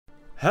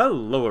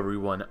Hello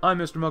everyone, I'm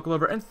Mr.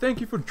 Mucklelover, and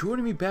thank you for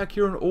joining me back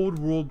here on Old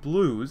World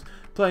Blues,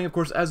 playing of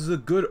course as the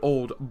good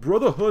old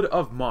Brotherhood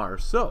of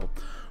Mars. So,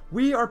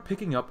 we are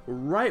picking up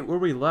right where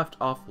we left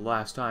off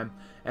last time,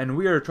 and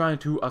we are trying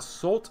to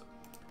assault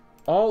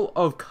all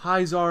of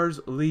Caesar's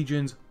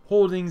legion's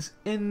holdings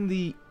in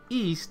the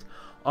east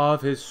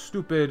of his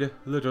stupid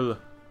little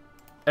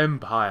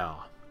empire.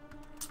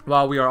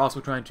 While we are also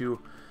trying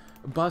to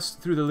bust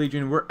through the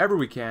legion wherever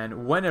we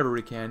can, whenever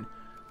we can,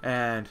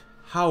 and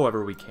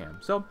however we can.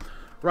 So,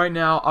 right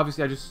now,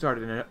 obviously I just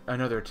started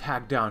another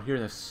attack down here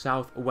in the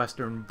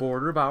southwestern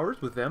border of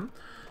ours with them.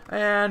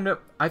 And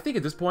I think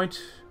at this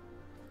point,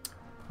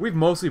 we've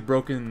mostly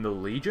broken the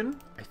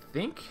Legion, I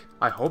think.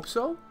 I hope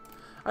so.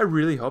 I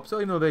really hope so,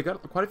 even though they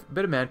got quite a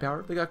bit of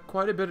manpower. They got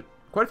quite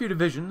a few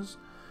divisions,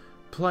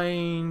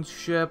 planes,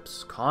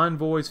 ships,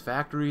 convoys,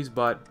 factories,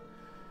 but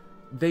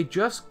they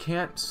just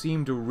can't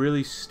seem to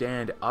really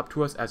stand up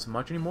to us as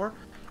much anymore.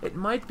 It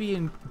might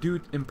be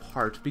due in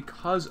part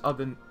because of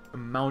the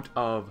amount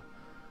of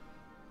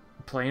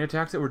plane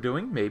attacks that we're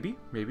doing. Maybe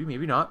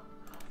not.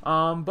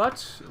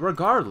 But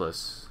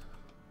regardless,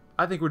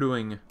 I think we're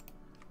doing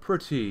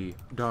pretty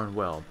darn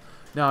well.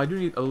 Now, I do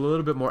need a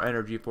little bit more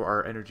energy for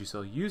our energy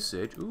cell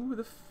usage. Ooh,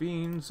 the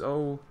fiends.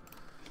 Oh,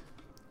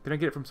 can I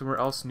get it from somewhere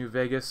else? New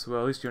Vegas?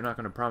 Well, at least you're not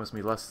going to promise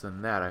me less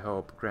than that, I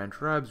hope. Grand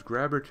Tribes,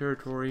 Grabber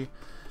Territory.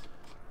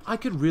 I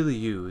could really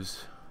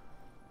use...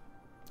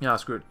 Yeah,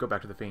 screw it. Go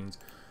back to the fiends.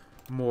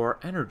 More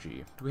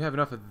energy. Do we have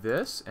enough of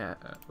this?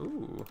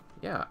 Ooh,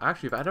 yeah.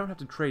 Actually, if I don't have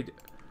to trade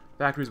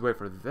factories away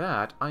for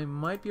that, I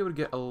might be able to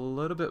get a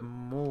little bit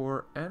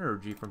more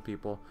energy from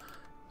people.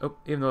 Oh,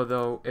 even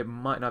though it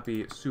might not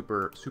be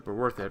super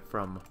worth it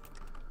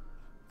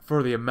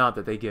for the amount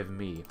that they give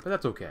me, but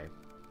that's okay.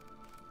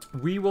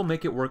 We will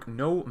make it work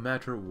no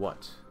matter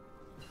what.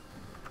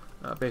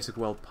 Basic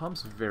well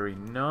pumps, very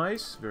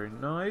nice, very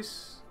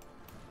nice.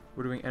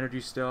 We're doing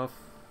energy stuff.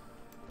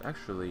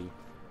 Actually,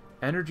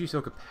 energy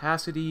cell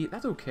capacity,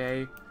 that's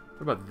okay.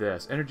 What about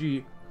this?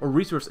 Energy or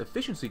resource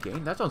efficiency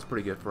gain, that sounds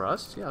pretty good for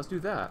us. Yeah, let's do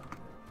that.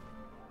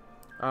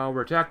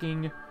 We're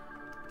attacking.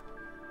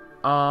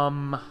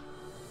 Well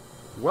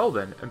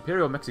then,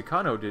 Imperial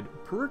Mexicano did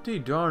pretty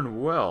darn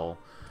well.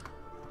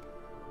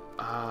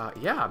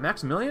 Yeah,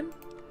 Maximilian?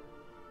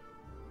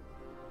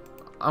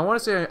 I want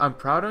to say I'm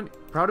proud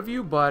of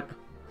you, but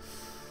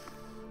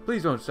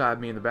please don't stab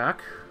me in the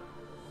back.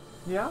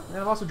 Yeah, and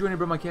I'm also joining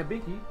by my cat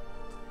Binky,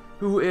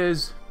 who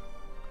is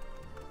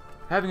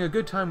having a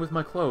good time with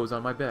my clothes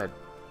on my bed.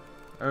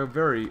 A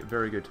very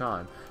good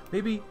time.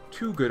 Maybe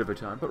too good of a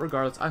time, but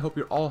regardless, I hope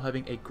you're all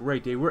having a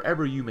great day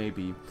wherever you may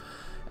be,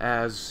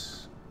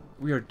 as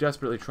we are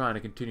desperately trying to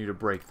continue to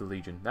break the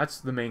Legion.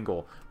 That's the main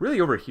goal. Really,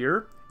 over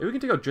here, if we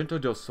can take out Junta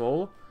del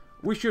Sol,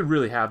 we should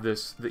really have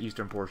the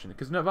eastern portion,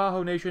 because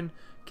Navajo Nation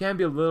can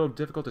be a little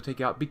difficult to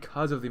take out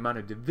because of the amount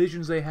of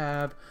divisions they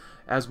have,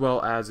 as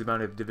well as the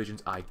amount of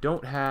divisions I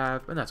don't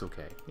have, and that's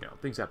okay. You know,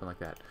 things happen like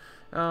that.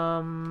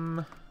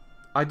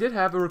 I did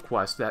have a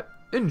request that,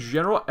 in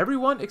general,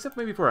 everyone, except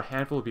maybe for a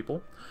handful of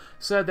people,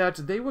 said that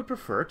they would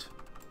prefer it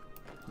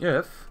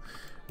if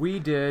we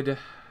did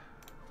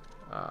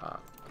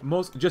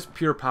just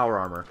pure power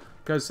armor,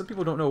 because some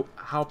people don't know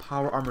how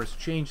power armor has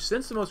changed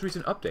since the most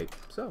recent update.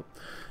 So,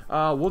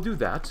 we'll do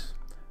that,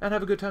 and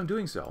have a good time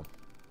doing so.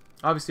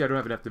 Obviously, I don't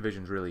have enough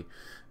divisions, really.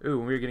 Ooh,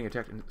 we're getting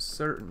attacked in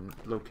certain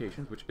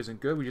locations, which isn't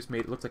good. We just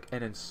made it looks like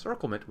an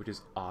encirclement, which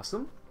is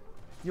awesome.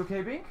 You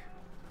okay, Bink?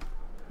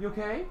 You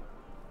okay?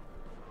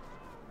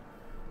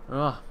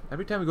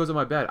 Every time he goes on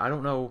my bed, I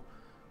don't know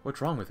what's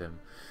wrong with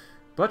him.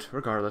 But,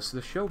 regardless,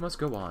 the show must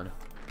go on.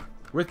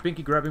 With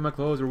Binky grabbing my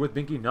clothes, or with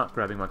Binky not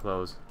grabbing my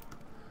clothes.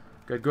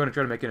 Good, go ahead and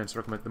try to make an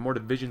encirclement. The more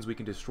divisions we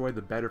can destroy,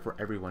 the better for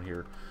everyone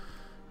here.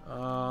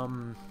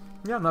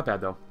 Yeah, not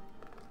bad, though.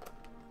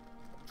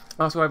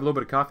 Also, I have a little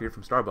bit of coffee here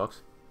from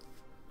Starbucks.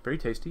 Very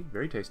tasty,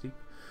 very tasty.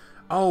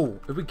 Oh,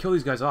 if we kill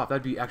these guys off,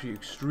 that'd be actually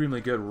extremely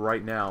good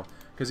right now.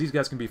 Because these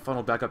guys can be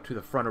funneled back up to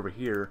the front over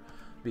here.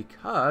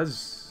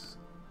 Because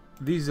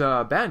these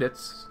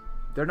bandits,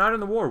 they're not in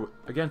the war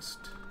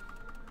against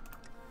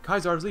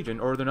Caesar's Legion,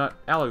 or they're not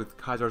allied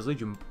with Caesar's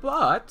Legion.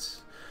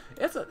 But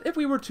if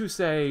we were to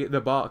say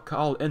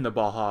call in the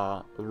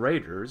Baja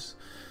Raiders,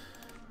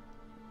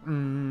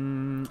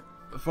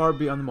 far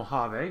beyond the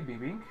Mojave,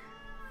 Bing.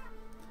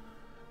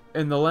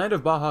 In the land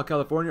of Baja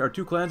California are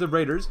two clans of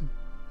raiders,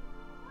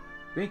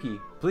 Binky,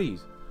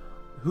 please,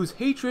 whose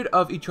hatred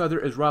of each other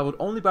is rivaled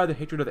only by the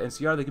hatred of the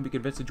NCR. They can be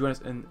convinced to join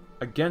us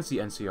against the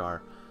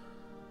NCR.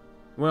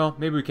 Well,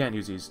 maybe we can't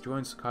use these.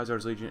 Joins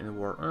Caesar's Legion in the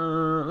war.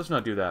 Let's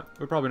not do that.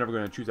 We're probably never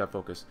going to choose that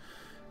focus.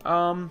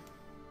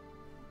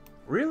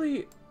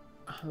 Really,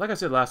 like I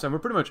said last time, we're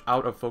pretty much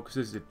out of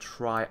focuses to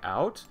try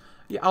out.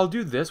 Yeah, I'll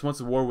do this once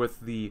the war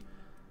with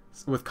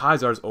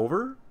Caesar's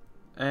over.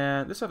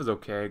 And this stuff is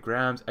okay.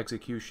 Grams,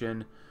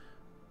 execution.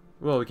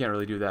 Well, we can't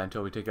really do that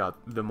until we take out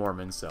the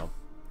Mormons, so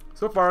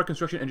far,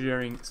 construction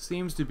engineering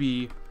seems to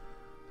be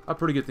a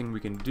pretty good thing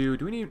we can do.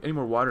 Do we need any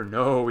more water?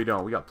 No, we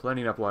don't. We got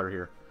plenty enough water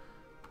here.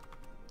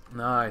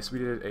 Nice. We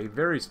did a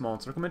very small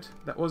encirclement.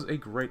 That was a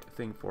great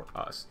thing for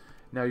us.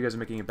 Now you guys are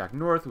making it back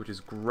north, which is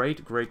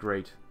great, great,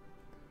 great.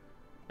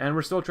 And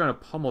we're still trying to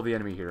pummel the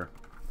enemy here.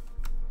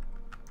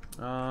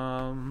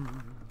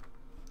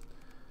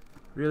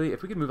 Really,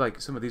 if we could move like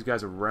some of these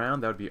guys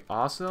around, that would be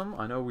awesome.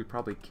 I know we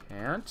probably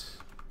can't.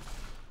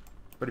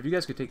 But if you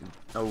guys could take,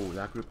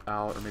 that group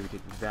out, or maybe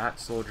take that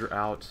soldier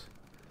out,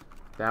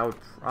 that would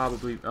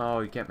probably,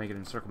 you can't make it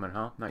encirclement,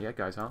 huh? Not yet,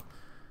 guys, huh?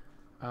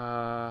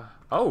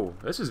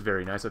 This is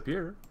very nice up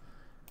here.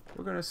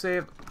 We're gonna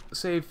save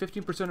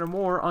 15% or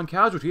more on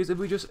casualties if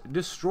we just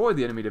destroy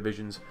the enemy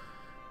divisions.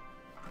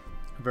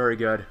 Very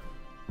good.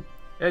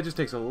 It just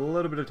takes a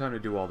little bit of time to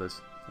do all this.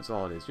 That's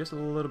all it is. Just a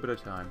little bit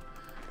of time.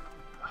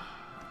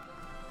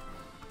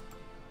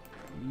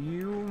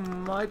 You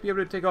might be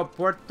able to take out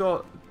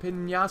Puerto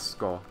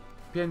Peñasco.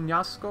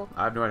 Peñasco?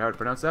 I have no idea how to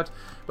pronounce that.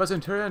 But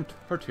Centurion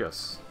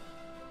Tertius.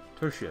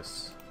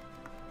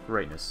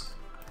 Greatness.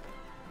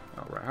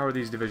 Alright, how are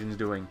these divisions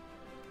doing?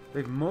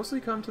 They've mostly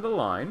come to the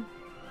line.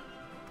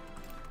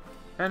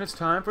 And it's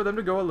time for them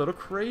to go a little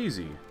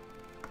crazy.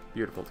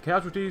 Beautiful. The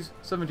casualties,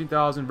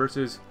 17,000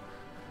 versus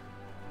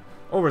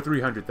over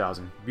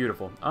 300,000.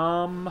 Beautiful.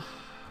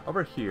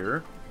 Over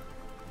here.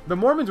 The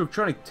Mormons were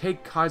trying to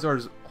take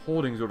Caesar's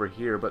holdings over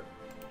here, but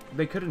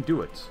they couldn't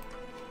do it.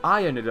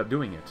 I ended up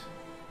doing it,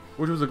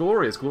 which was a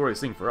glorious, glorious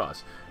thing for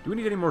us. Do we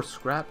need any more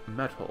scrap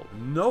metal?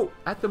 No,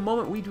 at the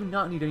moment we do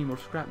not need any more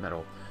scrap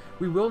metal.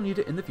 We will need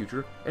it in the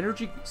future.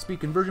 Energy speed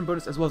conversion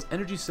bonus as well as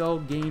energy cell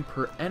gain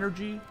per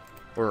energy,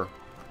 or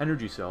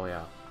energy cell,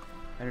 yeah.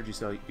 Energy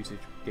cell usage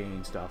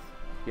gain stuff.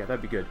 Yeah,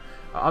 that'd be good.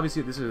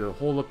 Obviously, this is a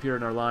hole up here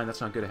in our line.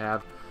 That's not good to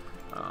have.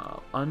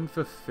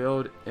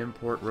 Unfulfilled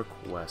import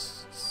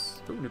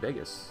requests. Ooh, New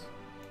Vegas.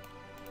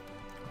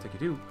 Take you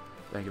too.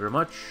 Thank you very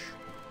much.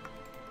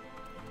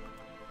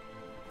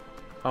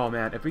 Oh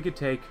man, if we could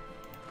take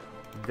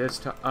this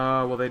to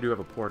well, they do have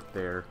a port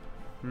there.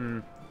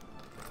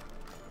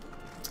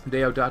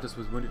 Deodatus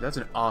was wounded. That's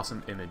an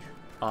awesome image.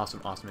 Awesome,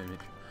 awesome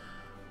image.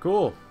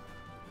 Cool.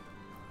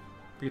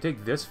 If we could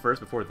take this first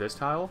before this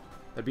tile,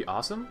 that'd be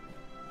awesome.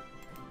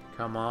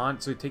 Come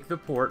on. So we take the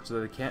port so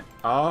that they can't.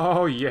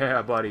 Oh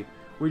yeah, buddy.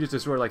 We just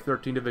destroyed like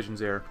 13 divisions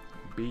there.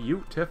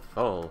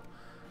 Beautiful.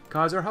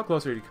 Kaiser, how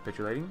close are you to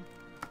capitulating?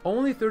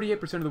 Only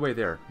 38% of the way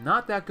there.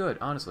 Not that good,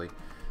 honestly.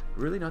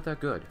 Really not that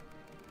good.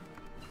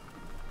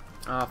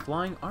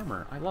 Flying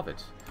armor. I love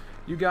it.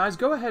 You guys,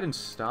 go ahead and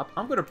stop.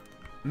 I'm going to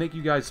make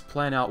you guys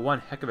plan out one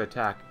heck of an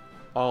attack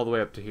all the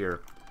way up to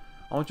here.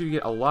 I want you to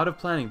get a lot of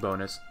planning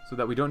bonus so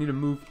that we don't need to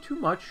move too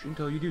much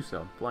until you do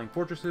so. Flying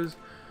fortresses.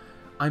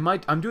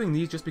 I'm doing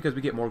these just because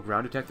we get more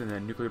ground attack than the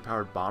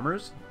nuclear-powered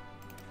bombers.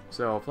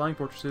 So, flying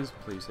fortresses,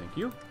 please, thank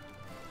you.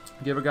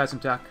 Give our guys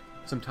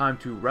some time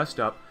to rest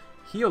up,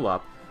 heal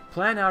up,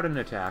 plan out an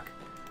attack,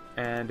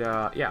 and,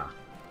 yeah.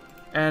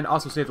 And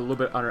also save a little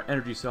bit on our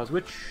energy cells,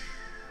 which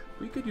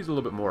we could use a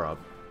little bit more of.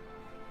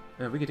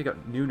 And if we could take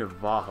out New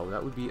Navajo,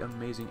 that would be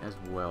amazing as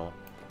well.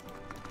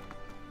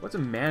 What's a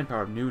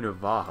manpower of New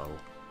Navajo?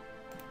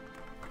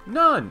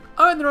 None!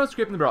 Oh, and they're all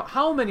scraping the barrel.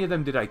 How many of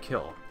them did I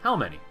kill? How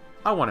many?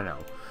 I want to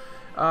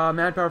know.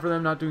 Manpower for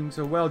them not doing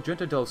so well.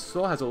 Genta del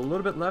Sol has a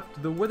little bit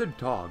left. The Withered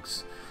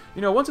Dogs.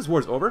 You know, once this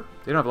war's over,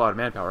 they don't have a lot of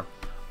manpower.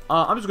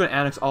 I'm just going to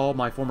annex all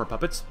my former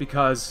puppets,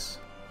 because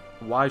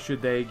why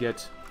should they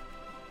get...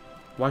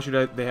 Why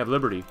should they have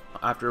liberty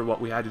after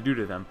what we had to do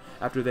to them?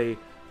 After they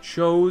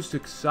chose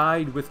to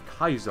side with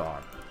Kaiser.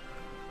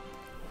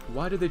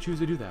 Why did they choose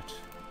to do that?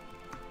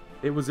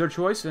 It was their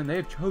choice, and they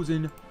have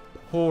chosen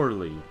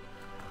poorly.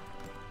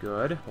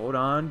 Good. Hold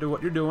on to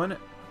what you're doing.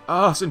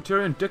 Ah,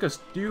 Centurion Dickus,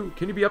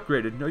 can you be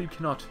upgraded? No, you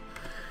cannot.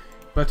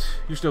 But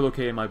you're still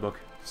okay in my book.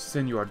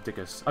 Senor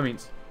Dickus. I mean,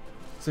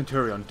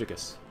 Centurion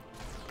Dickus.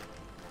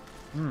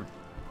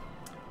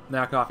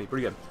 Nah, coffee.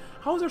 Pretty good.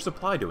 How is our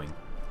supply doing?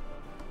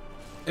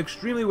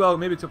 Extremely well,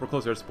 maybe except for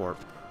close air support.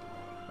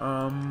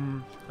 I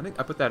think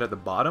I put that at the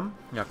bottom.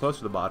 Yeah, close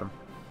to the bottom.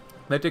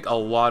 They take a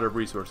lot of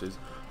resources.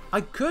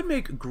 I could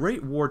make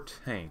Great War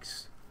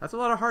tanks. That's a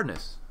lot of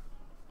hardness.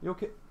 You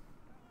okay?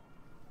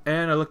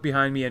 And I look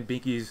behind me and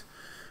Binky's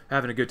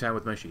having a good time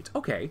with my sheets.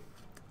 Okay.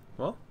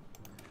 Well,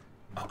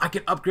 I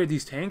can upgrade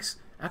these tanks.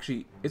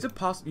 Actually, is it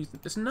possible?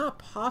 It's not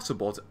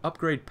possible to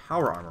upgrade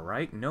power armor,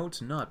 right? No,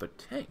 it's not. But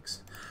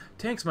tanks.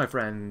 Tanks, my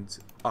friends,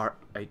 are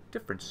a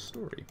different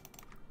story.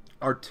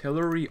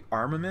 Artillery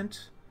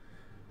armament.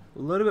 A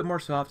little bit more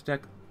soft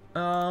attack.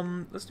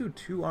 Let's do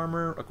 2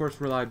 armor. Of course,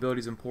 reliability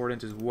is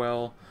important as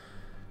well.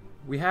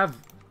 We have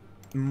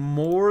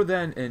more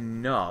than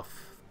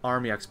enough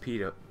army XP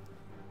to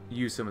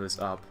use some of this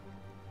up.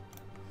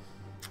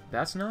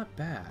 That's not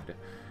bad.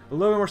 A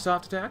little bit more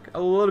soft attack,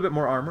 a little bit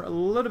more armor, a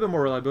little bit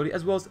more reliability,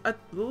 as well as a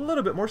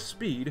little bit more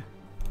speed.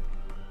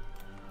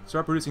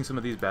 Start producing some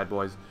of these bad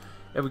boys.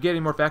 If we get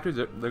any more factories,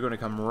 they're going to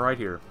come right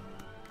here.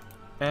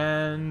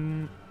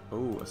 And...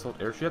 oh,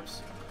 assault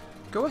airships.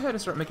 Go ahead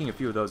and start making a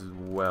few of those as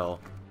well.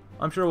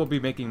 I'm sure we'll be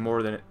making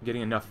more than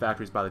getting enough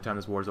factories by the time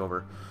this war's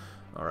over.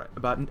 Alright,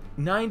 about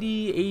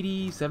 90,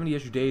 80,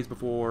 70-ish days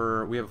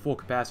before we have a full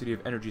capacity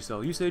of energy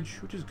cell usage,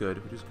 which is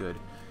good, which is good.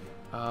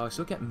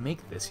 Still can't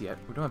make this yet.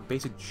 We don't have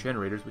basic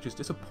generators, which is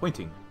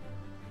disappointing.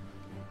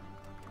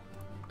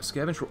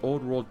 Scavenge for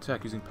old world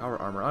tech using power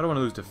armor. I don't want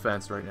to lose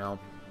defense right now.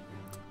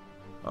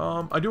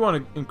 I do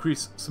want to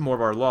increase some more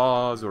of our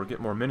laws, or get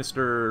more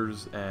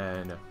ministers,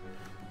 and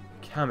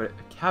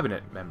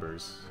cabinet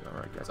members.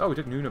 Alright, guys. Oh, we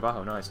took New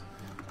Navajo. Nice.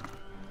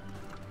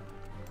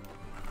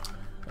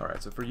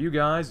 Alright, so for you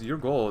guys, your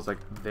goal is, like,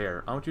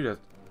 there. I want you to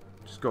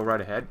just go right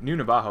ahead. New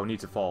Navajo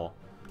needs to fall.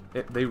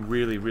 They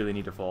really, really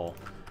need to fall.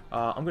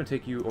 I'm going to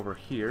take you over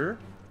here.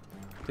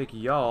 Take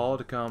y'all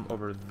to come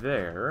over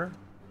there.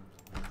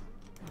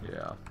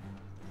 Yeah.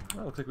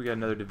 Well, looks like we got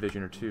another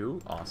division or two.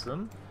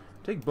 Awesome.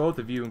 Take both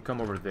of you and come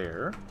over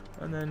there.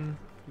 And then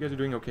you guys are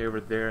doing okay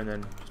over there, and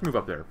then just move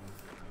up there.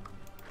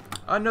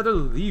 Another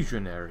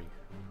legionary.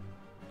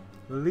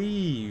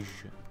 Legionary.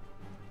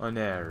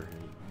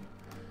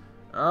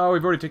 Oh,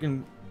 we've already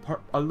taken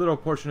a little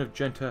portion of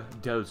Genta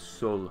del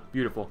Sol.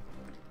 Beautiful.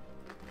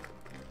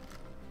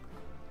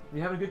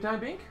 You having a good time,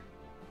 Bink?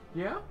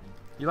 Yeah?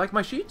 You like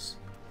my sheets?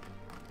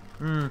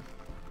 I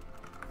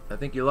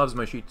think he loves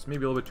my sheets.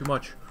 Maybe a little bit too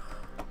much.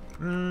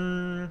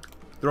 Throw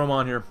them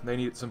on here. They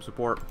need some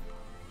support.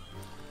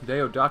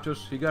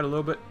 Deodatus, he got a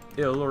little bit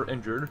ill or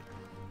injured.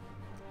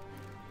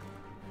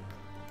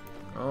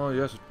 Oh,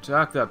 yes,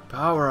 attack that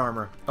power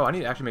armor. Oh, I need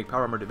to actually make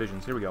power armor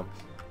divisions. Here we go.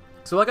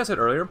 So like I said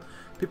earlier,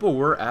 people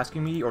were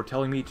asking me or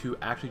telling me to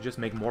actually just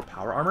make more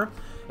power armor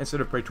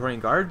instead of Praetorian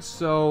Guards.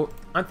 So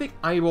I think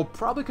I will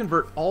probably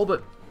convert all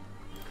but...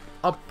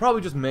 I'll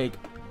probably just make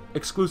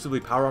exclusively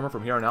power armor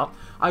from here on out.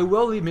 I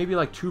will leave maybe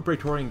like 2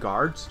 Praetorian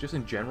Guards, just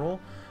in general,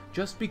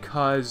 just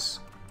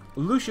because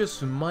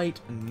Lucius might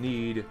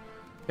need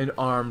an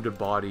armed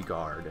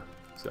bodyguard.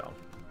 So,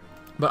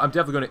 but I'm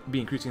definitely going to be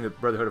increasing the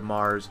Brotherhood of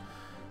Mars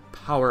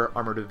power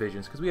armor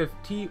divisions, because we have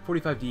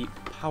T-45D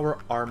power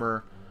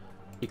armor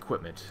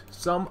equipment.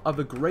 Some of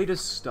the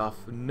greatest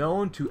stuff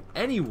known to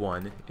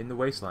anyone in the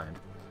Wasteland.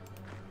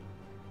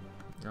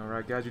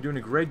 Alright guys, you're doing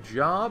a great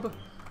job.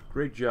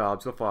 Great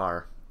job so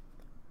far.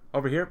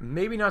 Over here,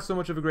 maybe not so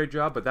much of a great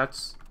job, but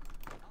that's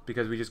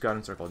because we just got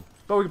encircled.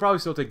 But we can probably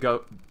still take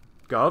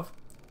Dove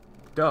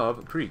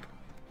Creek.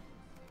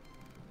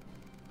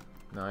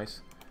 Nice.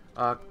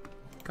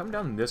 Come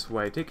down this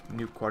way. Take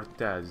New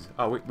Cortez.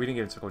 Oh, we didn't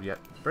get encircled yet.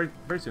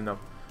 Very soon though.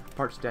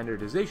 Part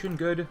standardization,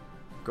 good.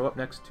 Go up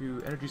next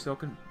to energy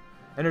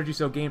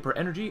cell gain per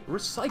energy.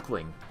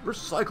 Recycling.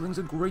 Recycling's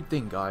a great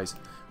thing, guys.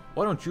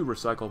 Why don't you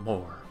recycle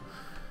more?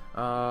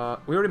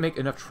 We already make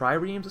enough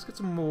triremes. Let's get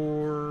some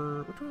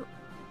more. Which one?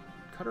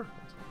 Cutter.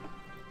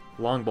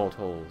 Long bolt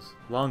holes.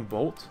 Long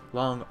bolt.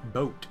 Long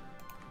boat.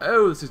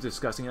 Oh, this is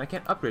disgusting, and I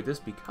can't upgrade this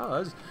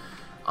because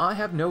I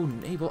have no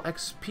naval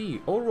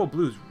XP. Old World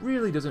Blues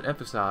really doesn't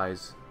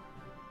emphasize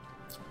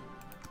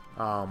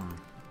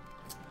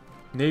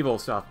naval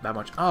stuff that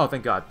much. Oh,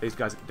 thank God. These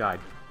guys died.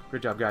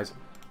 Great job, guys.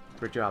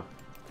 Great job.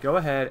 Go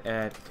ahead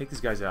and take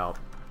these guys out.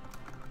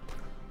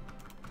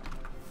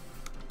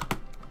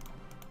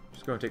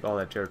 Just go and take all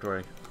that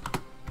territory.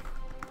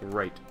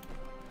 Great.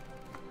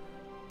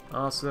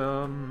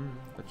 Awesome.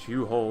 Let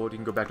you hold. You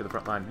can go back to the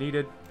front line if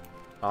needed.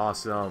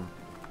 Awesome.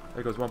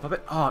 There goes one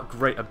puppet. Oh,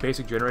 great. A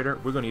basic generator.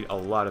 We're going to need a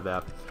lot of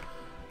that.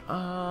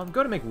 I'm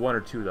going to make 1 or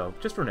 2, though.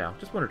 Just for now.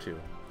 Just 1 or 2.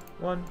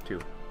 1, 2.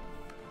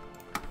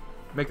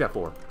 Make that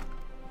 4.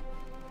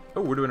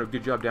 Oh, we're doing a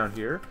good job down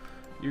here.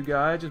 You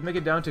guys, just make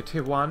it down to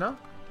Tijuana.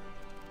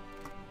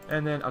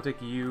 And then I'll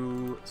take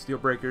you, Steel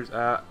Breakers.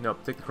 Nope,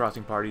 take the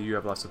Crossing Party. You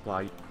have less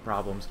supply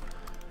problems.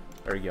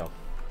 There you go.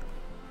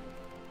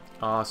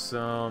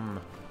 Awesome.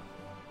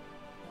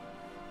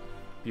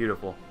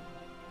 Beautiful.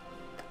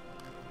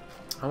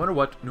 I wonder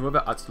what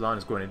Nueva Aztlan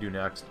is going to do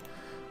next.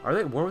 Are they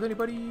at war with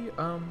anybody? You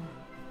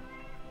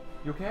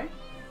okay?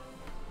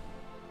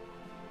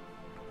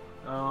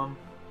 I'm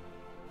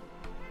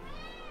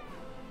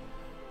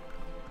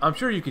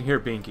sure you can hear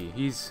Binky.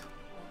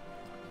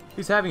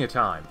 He's having a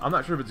time. I'm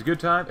not sure if it's a good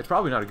time. It's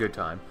probably not a good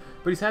time.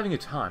 But he's having a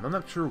time. I'm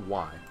not sure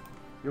why.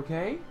 You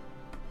okay?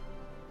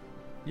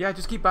 Yeah,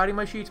 just keep biting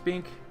my sheets,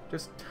 Bink.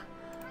 Just...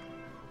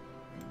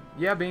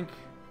 Yeah, Bink.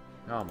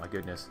 Oh my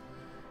goodness.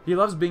 He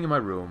loves being in my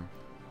room.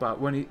 But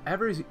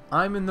whenever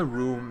I'm in the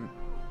room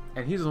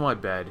and he's on my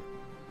bed,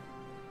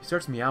 he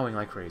starts meowing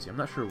like crazy. I'm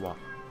not sure why.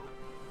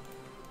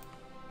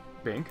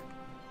 Bink?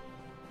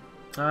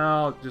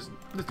 Let's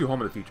do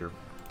Home of the Future.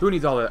 Who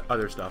needs all that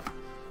other stuff?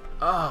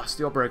 Ah,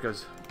 Steel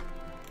Breakers.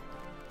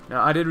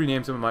 Now, I did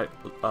rename some of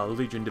my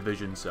Legion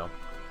divisions, so...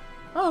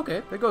 Oh,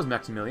 okay. There goes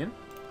Maximilian.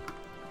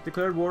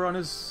 Declared war on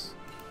his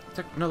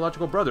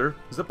technological brother,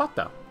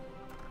 Zapata.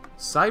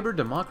 Cyber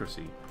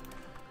democracy.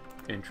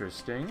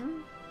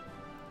 Interesting.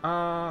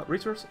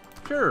 Resource?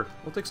 Sure.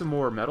 We'll take some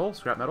more metal,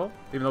 scrap metal,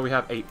 even though we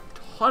have a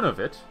ton of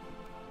it.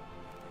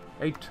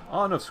 A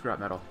ton of scrap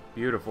metal.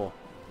 Beautiful.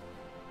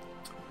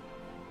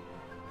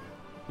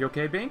 You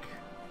okay, Bink?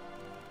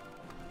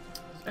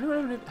 Does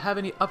anyone have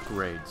any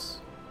upgrades?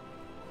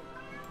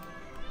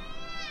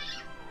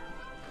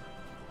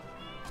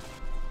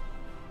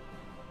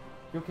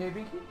 You okay,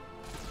 Binky?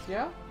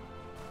 Yeah?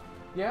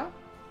 Yeah?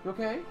 You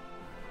okay?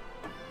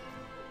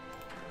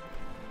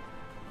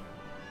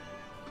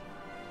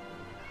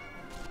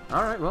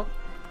 Alright, well.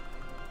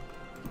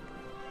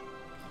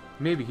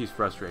 Maybe he's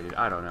frustrated.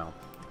 I don't know.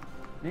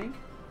 Mink?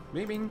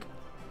 Maybe Mink?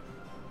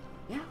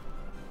 Yeah.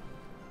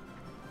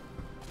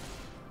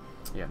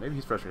 Yeah, maybe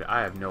he's frustrated.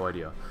 I have no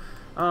idea.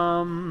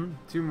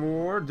 2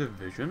 more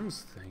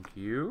divisions. Thank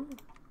you.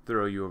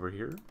 Throw you over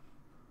here.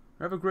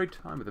 Have a great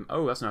time with them.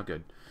 Oh, that's not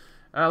good.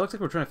 Looks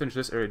like we're trying to finish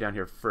this area down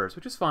here first,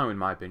 which is fine in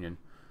my opinion.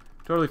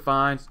 Totally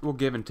fine. We'll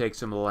give and take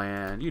some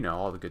land. You know,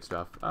 all the good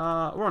stuff. We're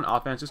on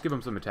offense. Just give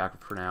them some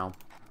attack for now.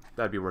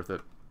 That'd be worth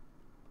it.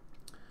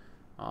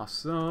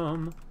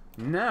 Awesome.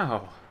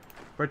 Now,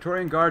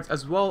 Praetorian Guards,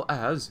 as well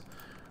as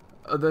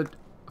the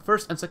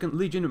 1st and 2nd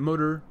Legion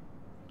motor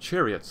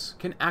chariots,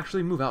 can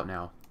actually move out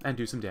now and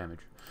do some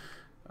damage.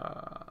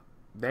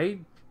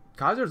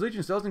 Kaiser's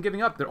Legion still isn't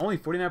giving up. They're only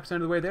 49%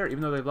 of the way there, even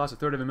though they've lost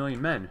 1/3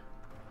 men.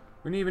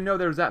 We didn't even know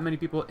there was that many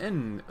people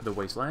in the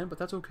wasteland, but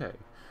that's okay.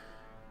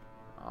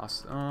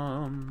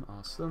 Awesome,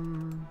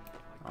 awesome,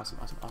 awesome,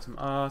 awesome,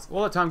 awesome.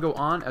 We'll let time go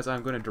on as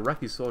I'm going to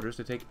direct these soldiers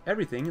to take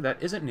everything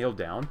that isn't nailed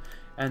down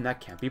and that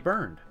can't be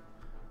burned.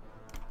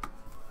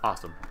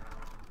 Awesome.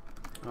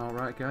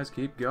 Alright, guys,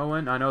 keep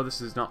going. I know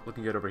this is not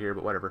looking good over here,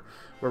 but whatever.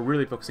 We're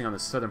really focusing on the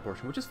southern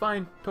portion, which is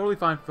fine. Totally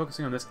fine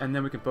focusing on this, and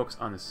then we can focus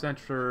on the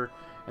center,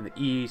 and the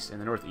east,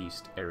 and the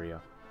northeast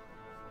area.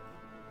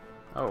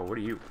 Oh, what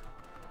are you?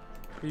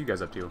 What are you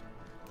guys up to?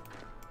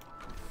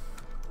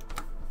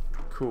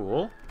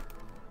 Cool.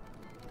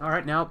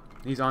 Alright, now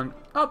he's on...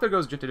 Oh, there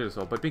goes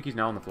Jitadisol, but Binky's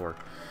now on the floor.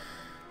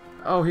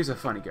 Oh, he's a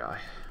funny guy.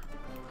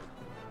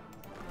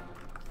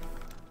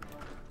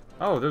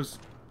 Oh, those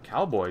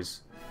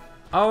cowboys.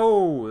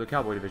 Oh, the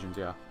cowboy divisions,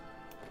 yeah.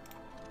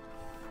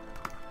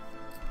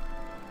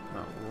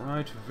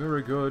 Alright,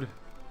 very good.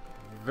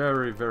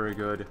 Very, very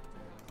good.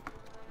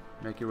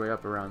 Make your way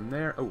up around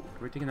there. Oh,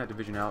 we're taking that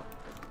division out.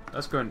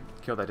 Let's go and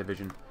kill that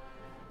division.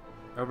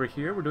 Over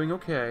here, we're doing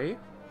okay.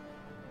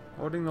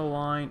 Holding the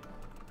line.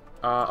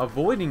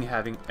 Avoiding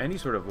having any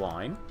sort of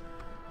line.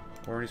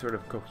 Or any sort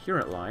of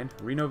coherent line.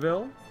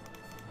 Renoville.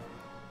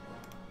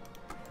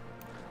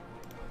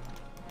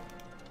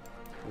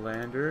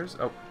 Landers.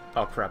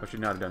 Oh crap, I should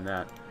not have done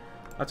that.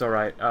 That's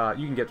alright.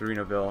 You can get to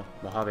Renoville,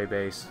 Mojave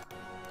base.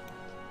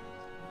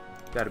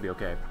 That'll be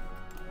okay.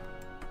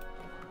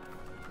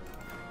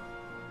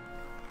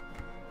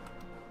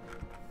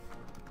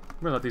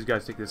 We're gonna let these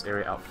guys take this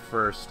area out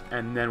first,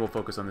 and then we'll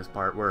focus on this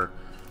part where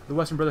the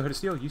Western Brotherhood of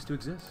Steel used to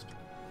exist.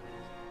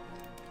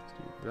 Let's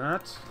do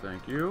that.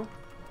 Thank you.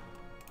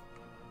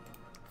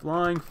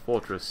 Flying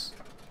Fortress.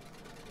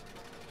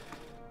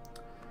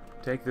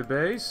 Take the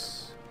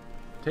base.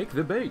 Take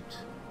the bait.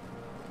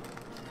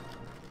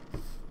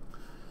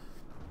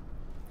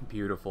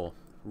 Beautiful.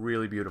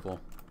 Really beautiful.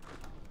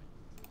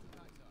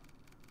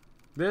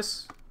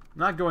 This,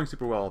 not going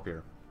super well up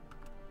here.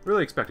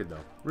 Really expected,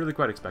 though. Really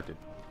quite expected.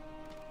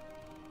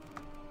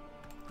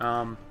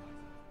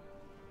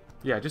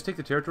 Yeah, just take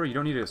the territory. You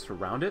don't need to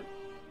surround it.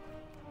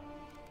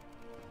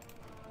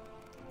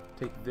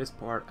 Take this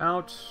part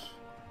out.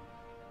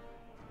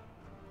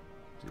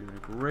 Doing a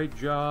great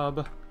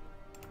job.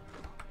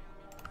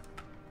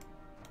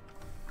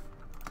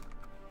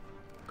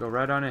 Go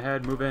right on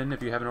ahead. Move in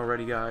if you haven't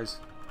already, guys.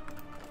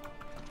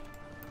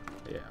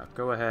 Yeah,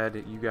 go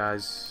ahead. You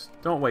guys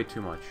don't wait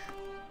too much.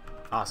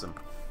 Awesome.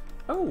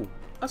 Oh,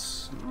 a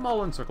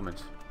small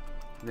encirclement.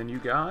 And then you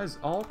guys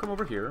all come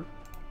over here.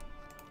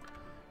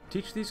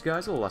 Teach these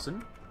guys a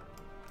lesson.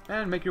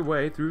 And make your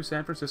way through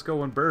San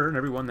Francisco and burn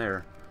everyone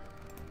there.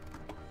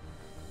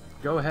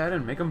 Go ahead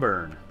and make them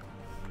burn.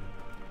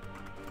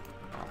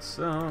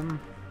 Awesome.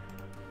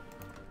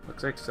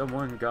 Looks like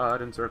someone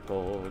got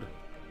encircled.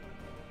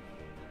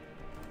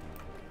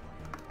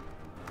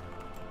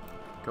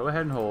 Go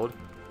ahead and hold.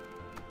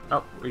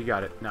 Oh, we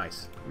got it.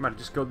 Nice. We might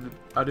just go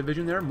a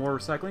division there. More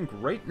recycling.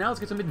 Great. Now let's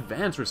get some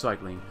advanced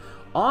recycling.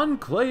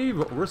 Enclave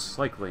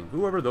Recycling.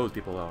 Whoever those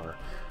people are.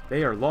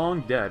 They are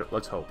long dead.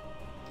 Let's hope.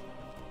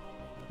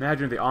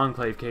 Imagine if the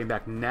Enclave came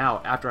back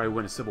now after I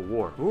win a civil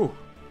war. Ooh.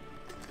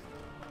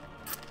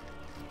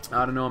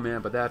 I don't know,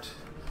 man, but that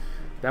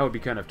would be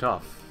kind of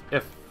tough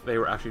if they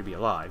were actually to be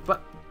alive.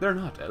 But they're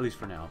not, at least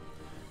for now.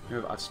 We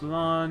have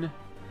Aztlan,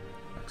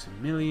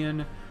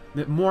 Maximilian.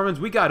 The Mormons,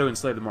 we got to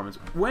enslave the Mormons.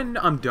 When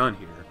I'm done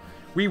here,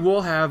 we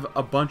will have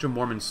a bunch of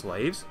Mormon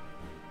slaves.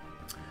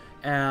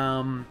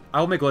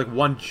 I'll make like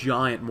one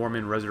giant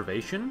Mormon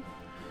reservation,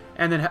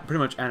 and then pretty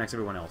much annex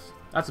everyone else.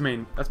 That's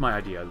my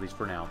idea, at least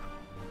for now.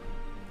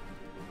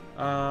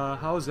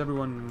 How is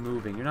everyone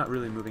moving? You're not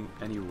really moving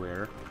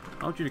anywhere.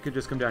 I want you to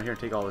just come down here and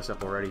take all this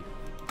up already.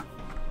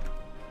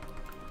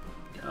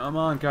 Come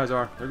on,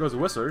 Kaiser. There goes the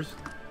Whistlers.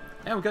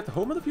 And we got the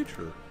home of the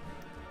future.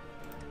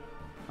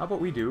 How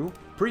about we do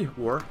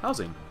pre-war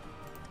housing?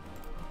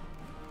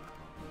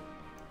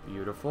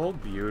 Beautiful,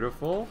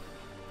 beautiful.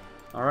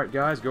 Alright,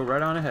 guys, go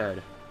right on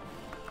ahead.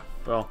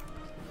 Well,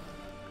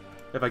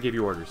 if I gave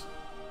you orders.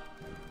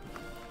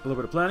 A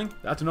little bit of planning,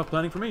 that's enough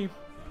planning for me.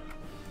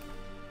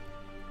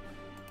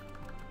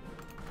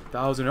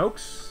 Thousand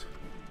Oaks.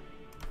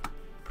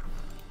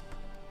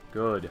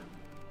 Good.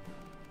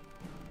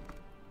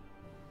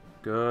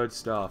 Good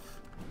stuff.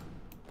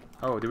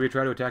 Oh, did we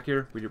try to attack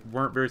here? We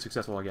weren't very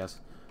successful, I guess.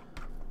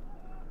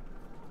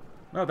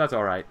 Well, that's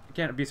alright. You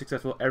can't be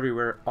successful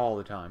everywhere all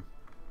the time.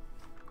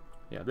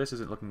 Yeah, this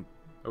isn't looking...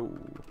 Oh.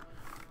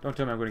 Don't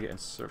tell me I'm going to get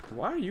encircled.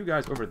 Why are you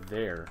guys over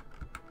there?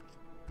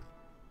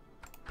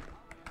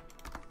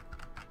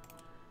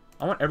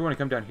 I want everyone to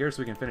come down here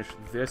so we can finish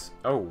this...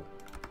 Oh.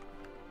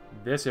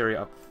 This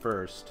area up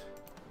first.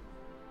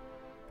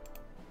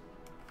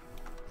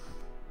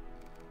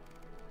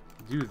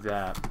 Do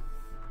that.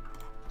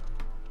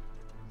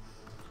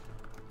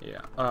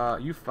 Yeah.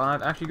 You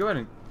five. Actually, go ahead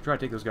and try to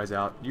take those guys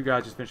out. You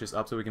guys just finish this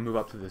up so we can move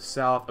up to the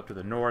south, up to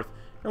the north,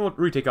 and we'll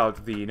retake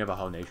out the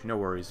Navajo Nation. No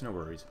worries, no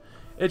worries.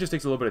 It just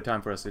takes a little bit of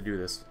time for us to do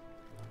this.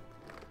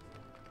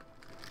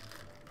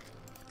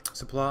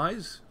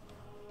 Supplies.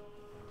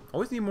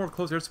 Always need more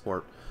close air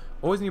support.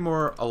 Always need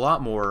more, a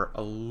lot more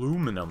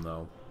aluminum,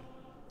 though.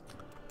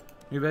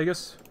 New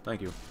Vegas,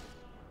 thank you.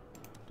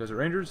 Desert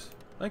Rangers,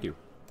 thank you.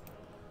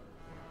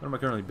 What am I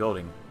currently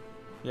building?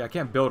 Yeah, I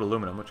can't build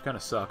aluminum, which kind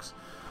of sucks.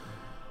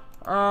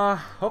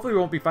 Hopefully we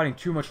won't be fighting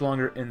too much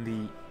longer in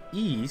the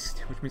east,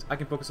 which means I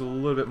can focus a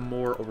little bit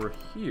more over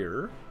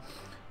here.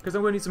 Because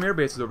I'm going to need some air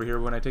bases over here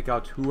when I take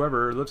out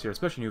whoever lives here,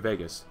 especially New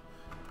Vegas.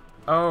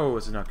 Oh,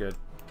 this is not good.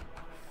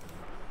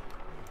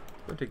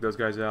 Go take those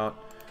guys out.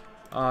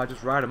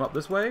 Just ride them up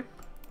this way.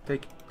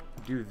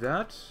 Do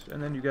that,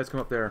 and then you guys come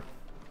up there.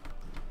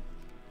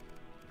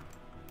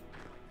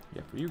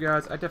 Yeah, for you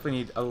guys, I definitely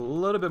need a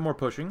little bit more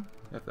pushing,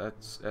 if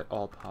that's at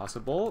all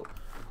possible.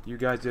 You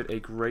guys did a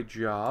great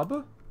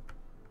job.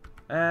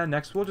 And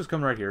next, we'll just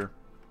come right here,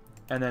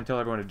 and then tell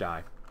everyone to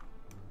die.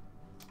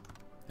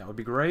 That would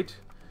be great.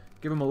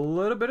 Give them a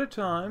little bit of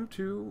time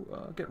to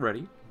get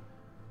ready.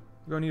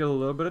 We're going to need a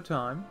little bit of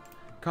time.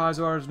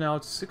 Khazar is now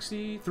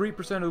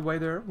 63% of the way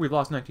there. We've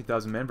lost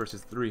 19,000 men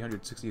versus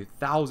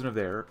 360,000 of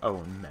their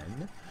own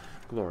men.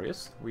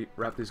 Glorious. We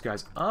wrap these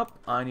guys up.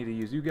 I need to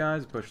use you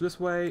guys. Push this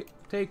way.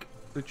 Take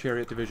the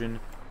Chariot Division.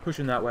 Push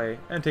in that way.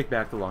 And take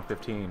back the Long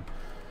 15.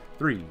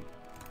 3,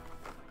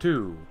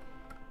 2.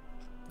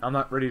 I'm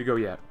not ready to go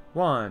yet.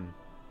 1.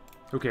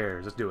 Who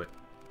cares? Let's do it.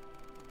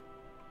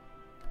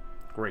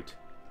 Great.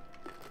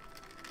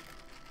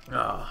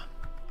 Ah.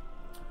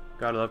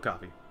 Gotta love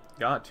coffee.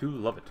 Got to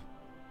love it.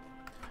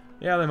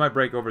 Yeah, they might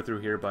break over through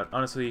here, but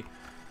honestly,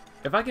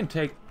 if I can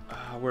take...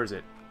 where is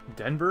it?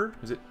 Denver?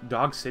 Is it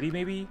Dog City,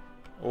 maybe?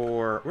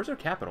 Or... where's their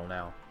capital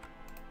now?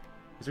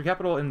 Is their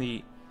capital in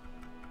the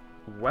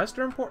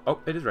western port? Oh,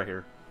 it is right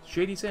here.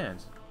 Shady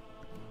Sands.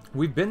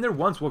 We've been there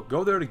once. We'll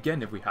go there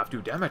again if we have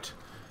to. Damn it.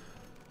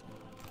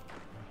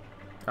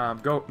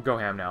 Go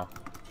ham now.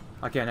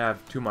 I can't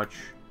have too much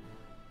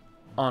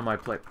on my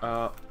plate.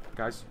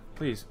 Guys,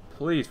 please,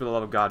 please, for the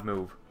love of God,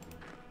 move.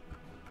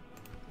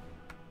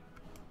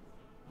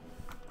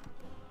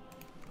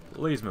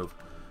 Please move.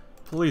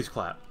 Please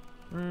clap.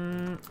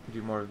 Do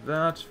more of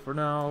that for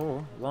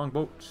now.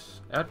 Longboat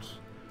at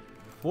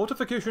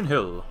Fortification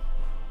Hill.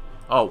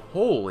 Oh,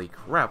 holy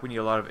crap, we need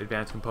a lot of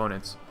advanced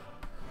components.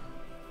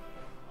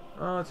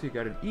 Let's see,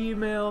 got an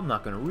email. I'm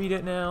not going to read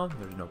it now.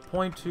 There's no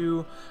point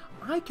to.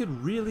 I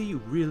could really,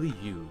 really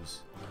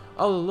use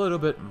a little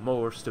bit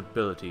more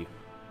stability.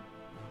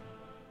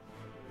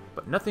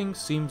 But nothing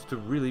seems to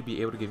really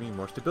be able to give me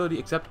more stability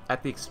except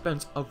at the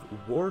expense of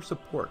war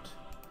support.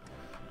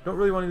 Don't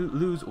really want to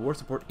lose war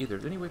support either.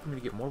 Is there any way for me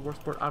to get more war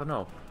support? I don't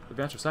know.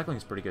 Advanced recycling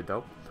is pretty good,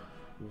 though.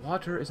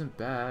 Water isn't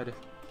bad.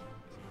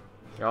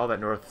 Yeah, all that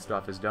north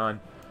stuff is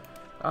done.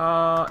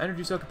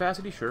 Energy cell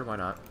capacity? Sure, why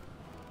not?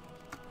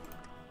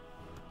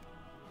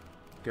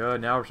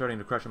 Good, now we're starting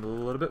to crush them a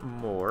little bit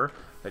more.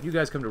 Let you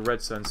guys come to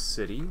Red Sun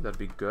City. That'd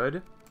be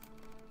good.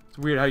 It's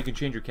weird how you can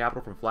change your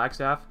capital from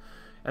Flagstaff.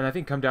 And I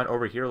think come down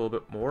over here a little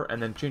bit more, and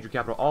then change your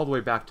capital all the way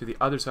back to the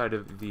other side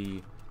of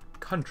the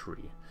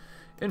country.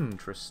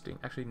 Interesting.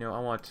 Actually, no, I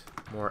want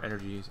more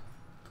energies.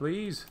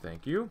 Please.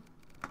 Thank you.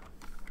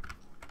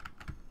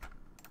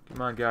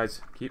 Come on,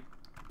 guys.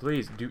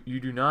 Please, you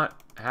do not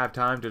have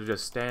time to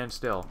just stand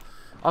still.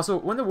 Also,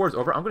 when the war's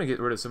over, I'm going to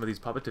get rid of some of these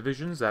puppet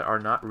divisions that are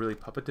not really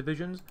puppet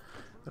divisions.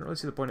 I don't really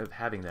see the point of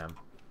having them.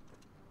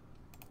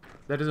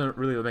 That doesn't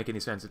really make any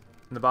sense. In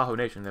the Navajo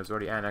Nation, that was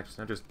already annexed.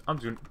 I'm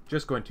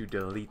just going to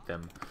delete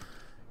them.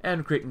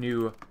 And create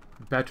new,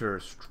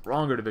 better,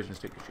 stronger divisions.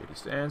 Take the Shady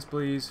Sands,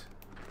 please.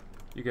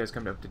 You guys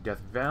come up to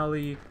Death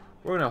Valley.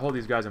 We're going to hold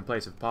these guys in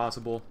place if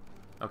possible.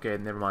 Okay,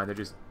 never mind.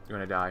 They're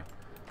going to die.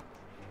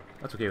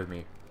 That's okay with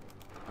me.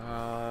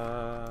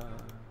 Yeah,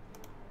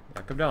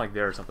 come down like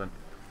there or something.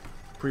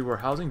 Pre-war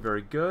housing,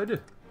 very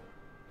good.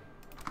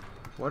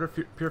 Water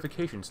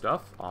purification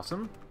stuff,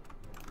 awesome.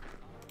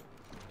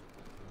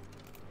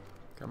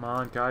 Come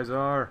on,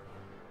 Kaiser.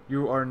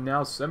 You are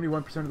now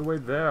 71% of the way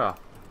there.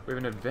 We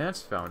have an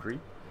advanced foundry.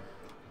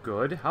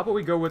 Good. How about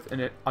we go with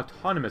an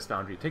autonomous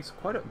foundry? It takes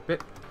quite a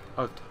bit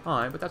of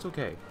time, but that's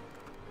okay.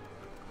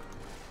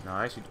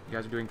 Nice. You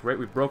guys are doing great.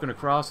 We've broken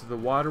across the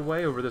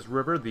waterway over this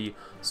river, the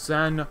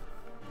San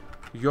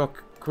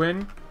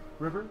Joaquin.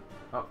 river.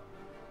 Oh.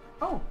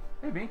 Oh,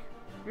 hey, Bink.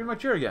 You're in my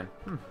chair again.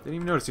 Didn't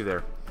even notice you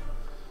there.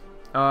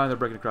 They're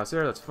breaking across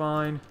there. That's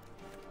fine.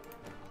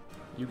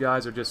 You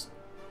guys are just...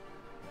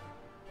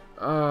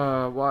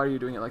 why are you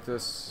doing it like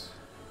this?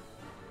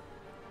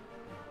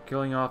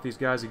 Killing off these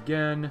guys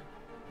again.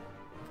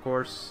 Of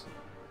course.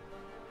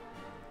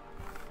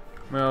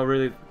 Well,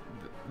 really,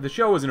 the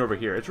show isn't over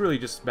here. It's really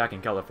just back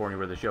in California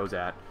where the show's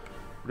at.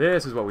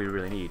 This is what we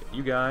really need.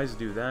 You guys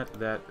do that.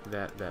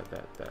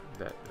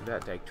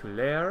 Take to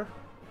lair.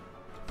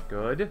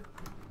 Good.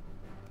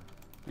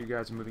 You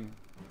guys are moving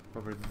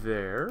over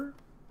there.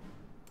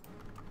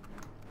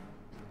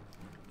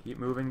 Keep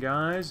moving,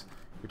 guys.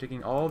 You're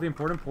taking all the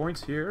important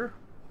points here.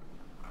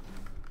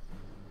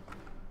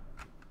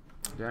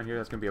 Down here,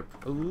 that's going to be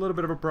a little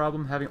bit of a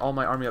problem. Having all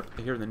my army up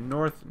here in the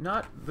north,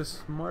 not the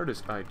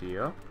smartest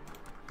idea.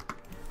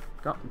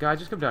 Guys,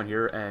 just come down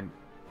here and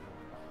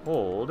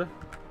hold.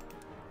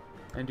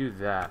 And do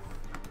that.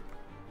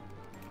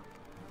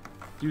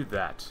 Do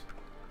that.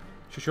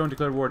 Shoshone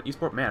declared war at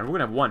Eastport. Man, we're going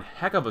to have one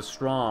heck of a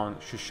strong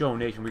Shoshone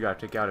nation we got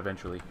to take out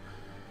eventually.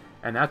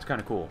 And that's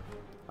kind of cool.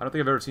 I don't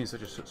think I've ever seen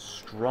such a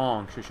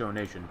strong Shoshone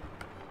nation.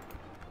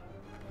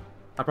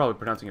 I'm probably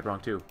pronouncing it wrong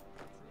too.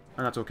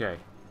 And that's okay.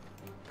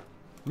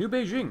 New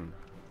Beijing.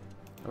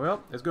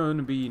 Well, it's going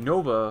to be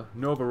Nova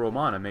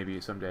Romana maybe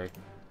someday.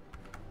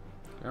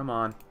 Come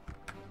on.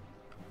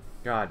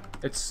 God,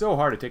 it's so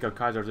hard to take out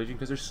Kaiser's Legion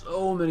because there's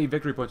so many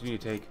victory points you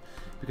need to take.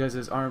 Because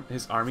his army,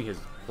 his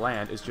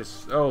land is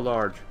just so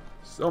large.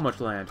 So much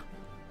land.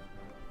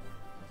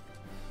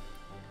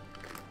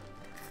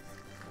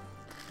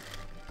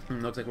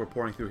 Looks like we're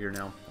pouring through here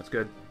now. That's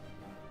good.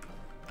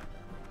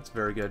 That's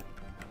very good.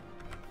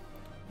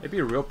 It'd be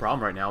a real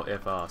problem right now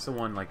if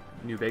someone like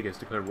New Vegas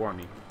declared war on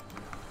me.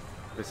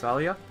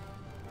 Visalia?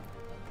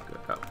 Good.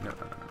 Oh, no.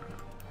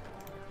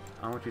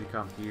 I want you to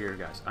come here,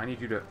 guys. I need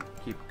you to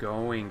keep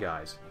going,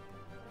 guys.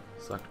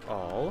 Select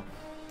all.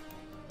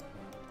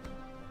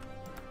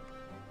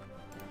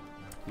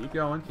 Keep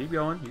going, keep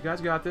going. You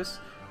guys got this.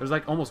 There's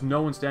like almost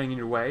no one standing in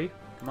your way.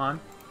 Come on.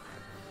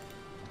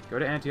 Go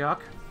to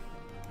Antioch.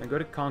 Then go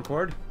to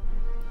Concord.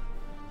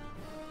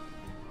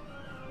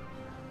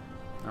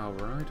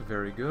 Alright,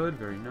 very good,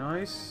 very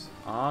nice.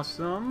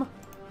 Awesome.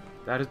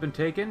 That has been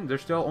taken. They're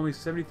still only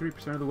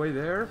 73% of the way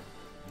there.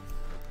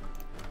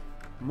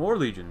 More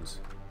legions.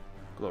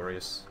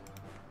 Glorious.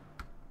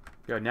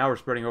 Good, now we're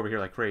spreading over here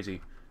like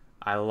crazy.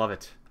 I love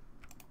it.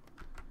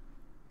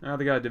 Now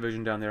they got a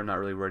division down there. I'm not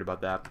really worried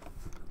about that.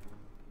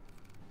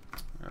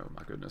 Oh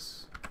my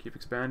goodness. Keep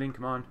expanding,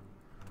 come on.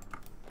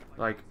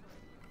 Like...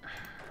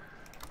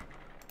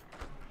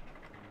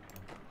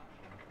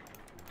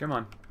 Come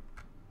on.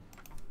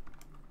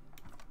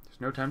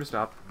 There's no time to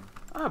stop.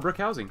 Ah, brick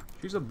housing.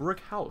 She's a brick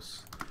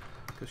house.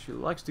 Because she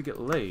likes to get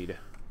laid.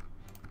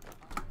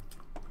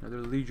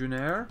 Another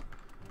legionnaire.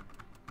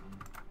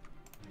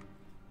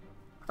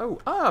 Oh,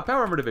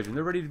 power armor division.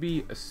 They're ready to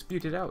be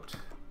sputed out.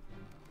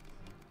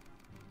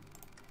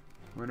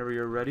 Whenever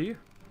you're ready.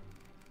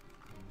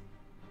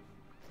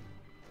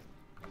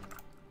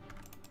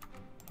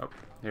 Oh,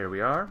 here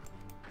we are.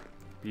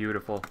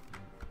 Beautiful.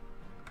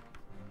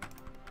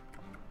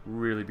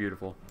 Really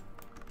beautiful.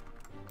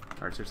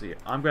 Alright, seriously,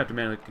 I'm going to have to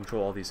manually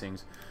control all these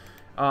things.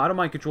 I don't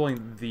mind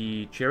controlling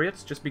the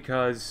chariots, just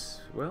because,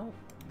 well,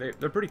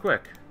 they're pretty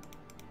quick.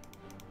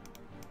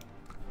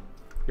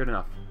 Good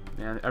enough.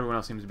 And everyone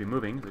else seems to be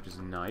moving, which is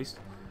nice.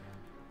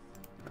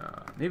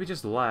 Maybe it's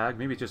just lag,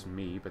 maybe it's just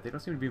me, but they don't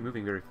seem to be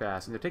moving very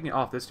fast. And they're taking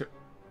off this...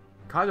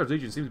 Kaiser's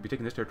Legion seems to be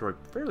taking this territory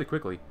fairly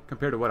quickly,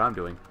 compared to what I'm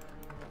doing.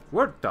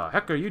 What the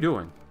heck are you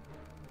doing?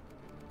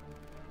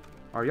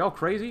 Are y'all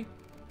crazy?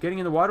 Getting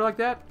in the water like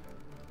that?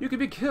 You could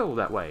be killed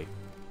that way.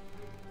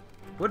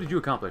 What did you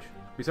accomplish,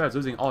 besides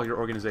losing all your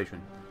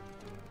organization?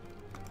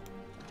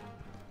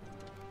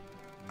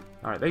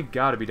 Alright, they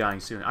gotta be dying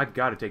soon. I've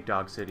gotta take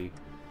Dog City.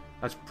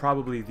 That's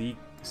probably the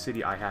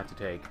city I have to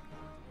take.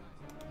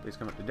 Please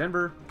come up to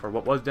Denver, or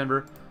what was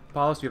Denver.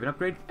 Paulus, do you have an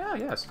upgrade? Yeah,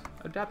 yes.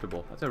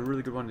 Adaptable. That's a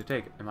really good one to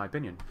take, in my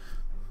opinion.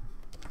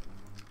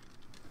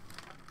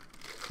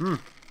 But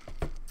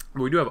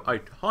we do have a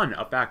ton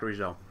of factories,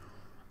 though.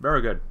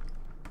 Very good.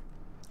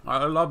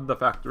 I love the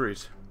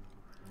factories.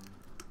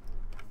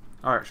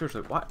 Alright,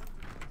 seriously, what?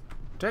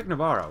 Take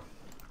Navarro.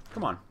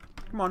 Come on.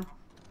 Come on.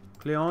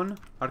 Cleon,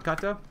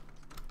 Arcata.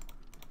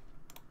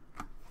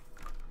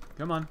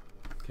 Come on.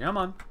 Come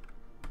on.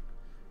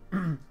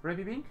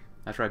 Rabbi Bink?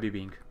 That's Rabbi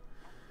Bink.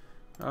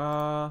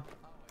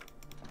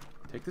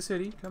 Take the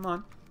city. Come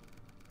on.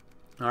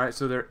 Alright,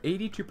 so they're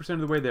 82% of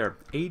the way there.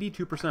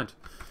 82%.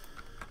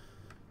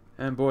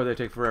 And boy, they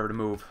take forever to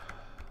move.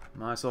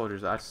 My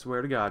soldiers, I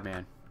swear to God,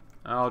 man.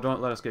 Oh,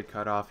 don't let us get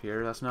cut off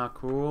here. That's not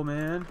cool,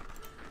 man.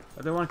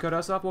 If they want to cut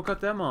us off, we'll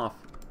cut them off.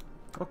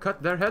 We'll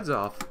cut their heads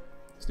off.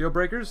 Steel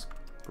breakers?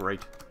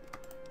 Great.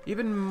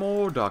 Even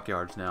more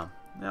dockyards now.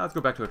 Now let's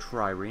go back to a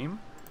trireme.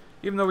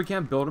 Even though we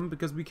can't build them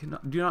because we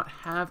do not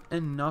have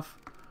enough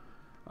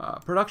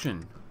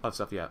production of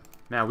stuff yet.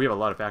 Man, we have a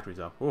lot of factories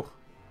though. Oh,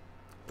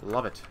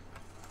 love it.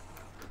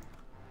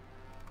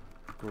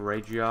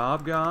 Great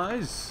job,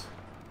 guys.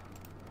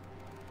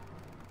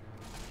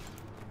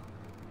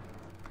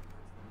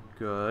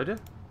 Good.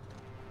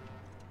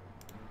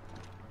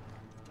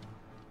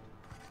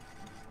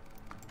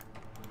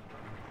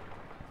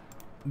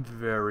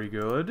 Very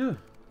good.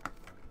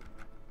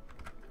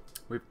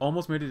 We've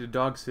almost made it to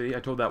Dog City. I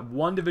told that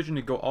one division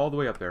to go all the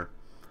way up there.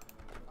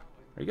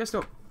 Are you guys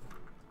still...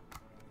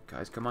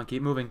 Guys, come on,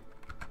 keep moving.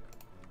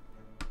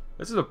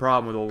 This is a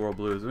problem with Old World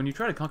Blues. When you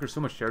try to conquer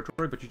so much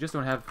territory, but you just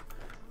don't have,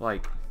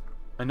 like,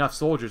 enough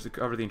soldiers to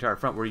cover the entire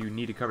front where you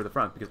need to cover the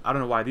front. Because I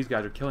don't know why these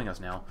guys are killing us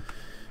now.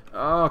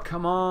 Oh,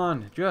 come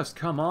on. Just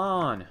come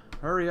on.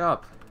 Hurry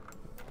up.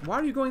 Why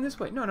are you going this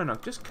way? No, no, no.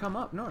 Just come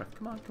up north.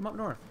 Come on, come up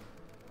north.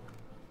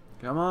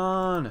 Come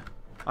on.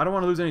 I don't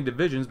want to lose any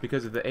divisions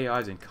because of the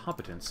AI's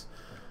incompetence.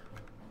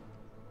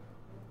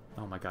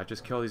 Oh my god,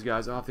 just kill these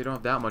guys off. They don't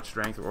have that much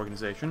strength or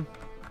organization.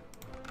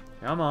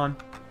 Come on.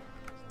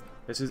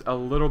 This is a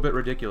little bit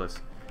ridiculous.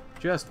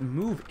 Just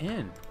move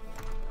in.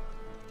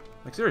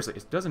 Like, seriously,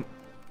 it doesn't...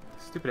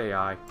 Stupid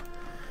AI.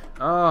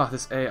 Ah,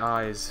 this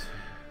AI is...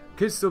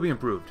 Could still be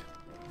improved.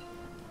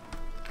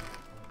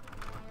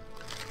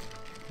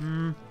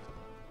 I'm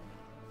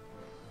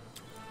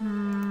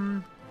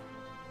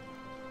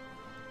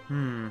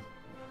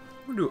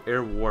gonna do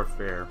air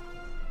warfare.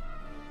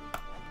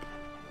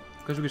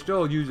 Because we can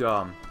still use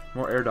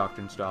more air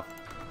doctrine stuff.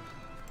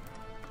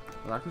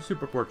 I like the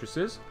super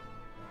fortresses.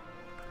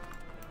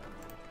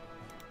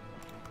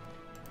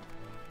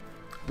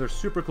 They're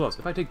super close.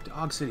 If I take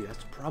Dog City,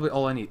 that's probably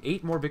all I need.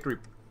 8 more victory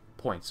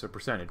points or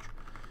percentage.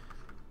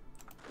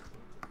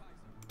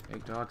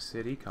 Take Dog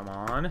City, come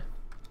on.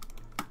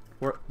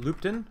 Or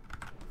Lupton.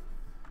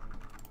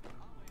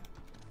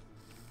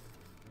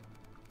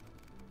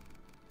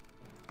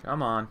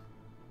 Come on.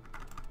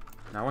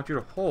 Now I want you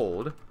to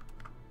hold.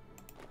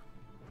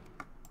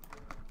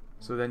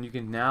 So then you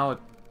can now...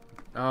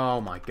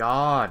 Oh my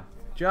god.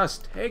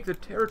 Just take the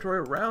territory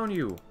around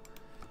you.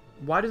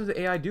 Why doesn't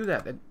the AI do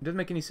that? That doesn't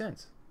make any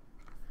sense.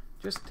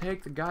 Just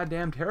take the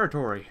goddamn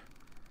territory.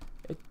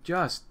 It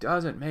just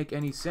doesn't make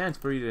any sense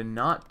for you to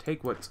not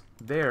take what's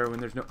there when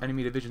there's no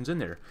enemy divisions in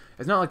there.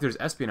 It's not like there's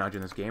espionage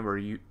in this game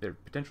where there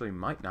potentially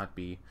might not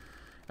be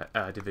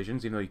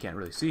divisions, even though you can't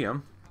really see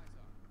them.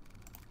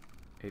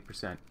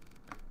 8%.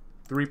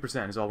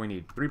 3% is all we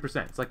need.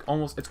 3%. It's like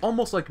it's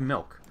almost like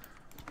milk.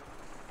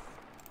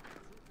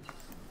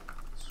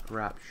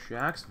 Scrap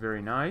shacks,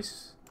 very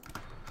nice.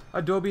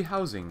 Adobe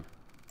housing.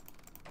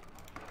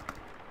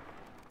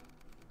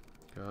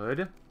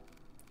 Good.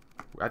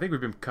 I think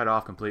we've been cut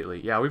off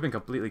completely. Yeah, we've been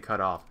completely cut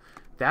off.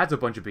 That's a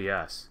bunch of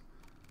BS.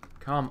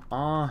 Come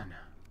on.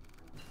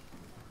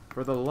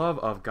 For the love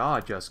of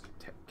God, just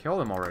kill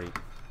them already.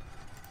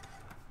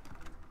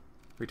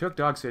 We took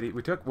Dog City.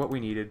 We took what we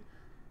needed.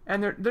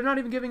 And they're not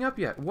even giving up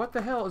yet. What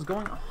the hell is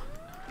going on?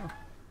 Oh.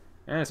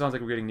 And it sounds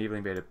like we're getting naval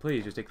invaded.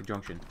 Please, just take the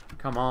junction.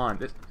 Come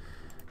on.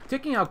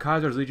 Taking out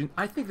Kaiser's Legion,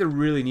 I think there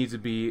really needs to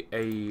be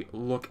a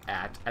look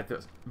at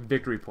the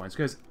victory points.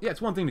 Because, yeah,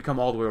 it's one thing to come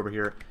all the way over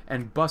here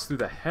and bust through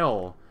the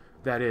hell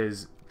that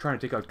is trying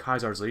to take out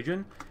Kaiser's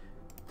Legion.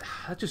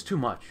 That's just too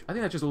much. I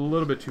think that's just a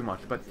little bit too much.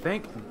 But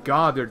thank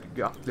God they're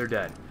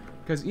dead.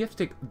 Because you have to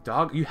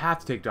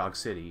take Dog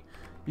City.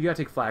 You gotta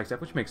take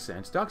Flagstaff, which makes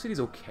sense. Dog City's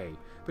okay.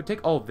 But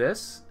take all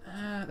this?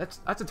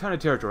 That's a ton of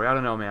territory. I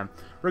don't know, man.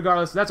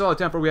 Regardless, that's all the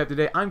time for we have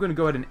today. I'm going to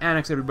go ahead and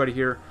annex everybody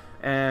here.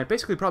 And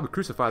basically probably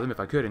crucify them if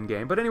I could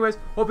in-game. But anyways,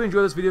 hope you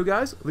enjoyed this video,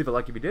 guys. Leave a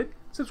like if you did.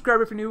 Subscribe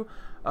if you're new.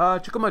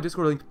 Check out my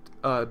Discord link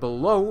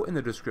below in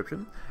the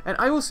description. And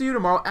I will see you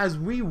tomorrow, as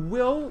we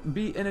will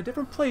be in a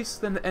different place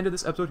than the end of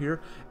this episode here.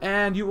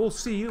 And you will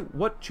see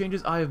what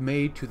changes I have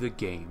made to the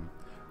game.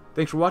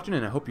 Thanks for watching,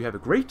 and I hope you have a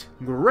great,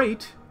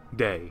 great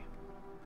day.